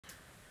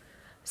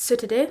So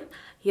today,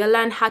 you'll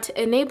learn how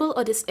to enable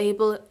or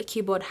disable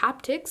keyboard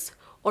haptics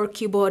or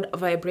keyboard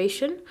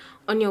vibration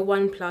on your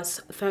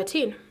OnePlus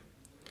 13.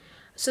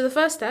 So the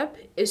first step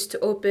is to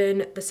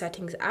open the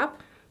Settings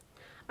app.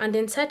 And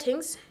in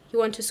Settings, you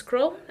want to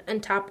scroll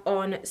and tap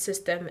on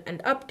System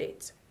and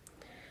Updates.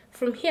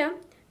 From here,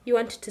 you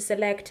want to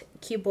select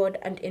Keyboard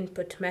and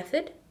Input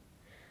Method.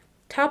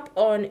 Tap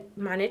on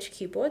Manage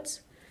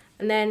Keyboards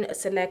and then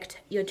select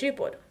your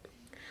Gboard.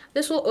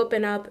 This will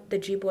open up the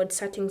Gboard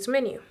settings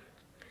menu.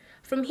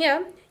 From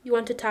here, you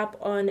want to tap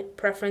on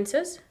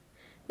Preferences.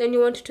 Then you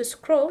want to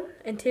scroll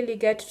until you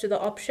get to the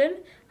option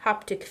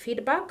Haptic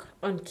Feedback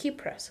on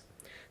Keypress.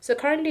 So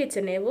currently it's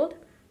enabled,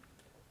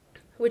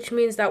 which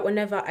means that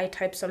whenever I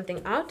type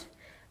something out,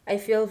 I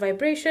feel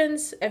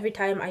vibrations every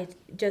time I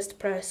just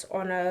press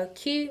on a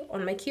key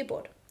on my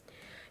keyboard.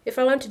 If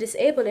I want to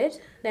disable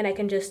it, then I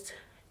can just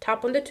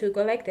tap on the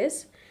toggle like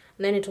this,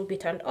 and then it will be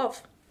turned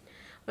off.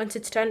 Once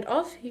it's turned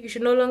off, you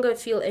should no longer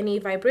feel any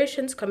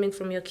vibrations coming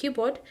from your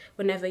keyboard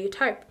whenever you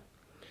type.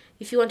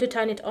 If you want to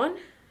turn it on,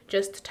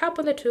 just tap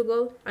on the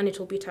toggle and it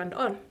will be turned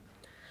on.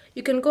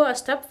 You can go a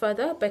step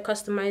further by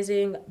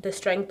customizing the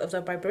strength of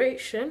the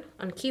vibration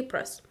on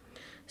Keypress.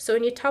 So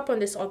when you tap on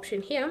this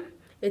option here,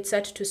 it's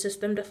set to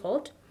system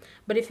default.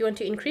 But if you want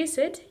to increase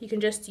it, you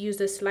can just use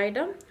the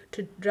slider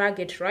to drag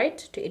it right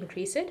to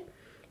increase it.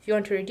 If you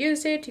want to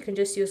reduce it, you can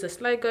just use the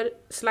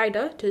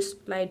slider to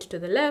slide to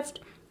the left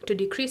to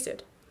decrease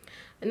it.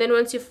 And then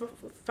once you've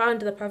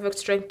found the perfect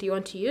strength you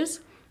want to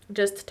use,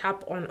 just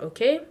tap on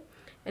OK.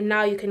 And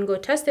now you can go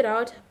test it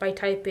out by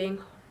typing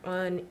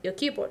on your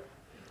keyboard.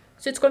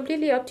 So it's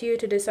completely up to you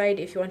to decide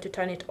if you want to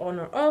turn it on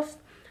or off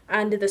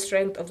and the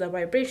strength of the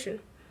vibration.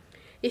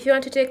 If you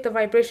want to take the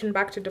vibration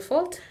back to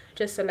default,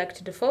 just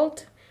select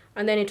default,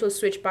 and then it will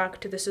switch back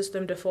to the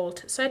system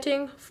default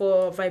setting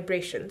for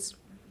vibrations.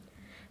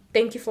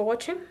 Thank you for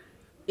watching.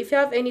 If you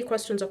have any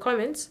questions or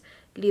comments,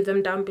 leave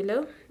them down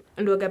below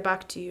and we'll get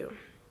back to you.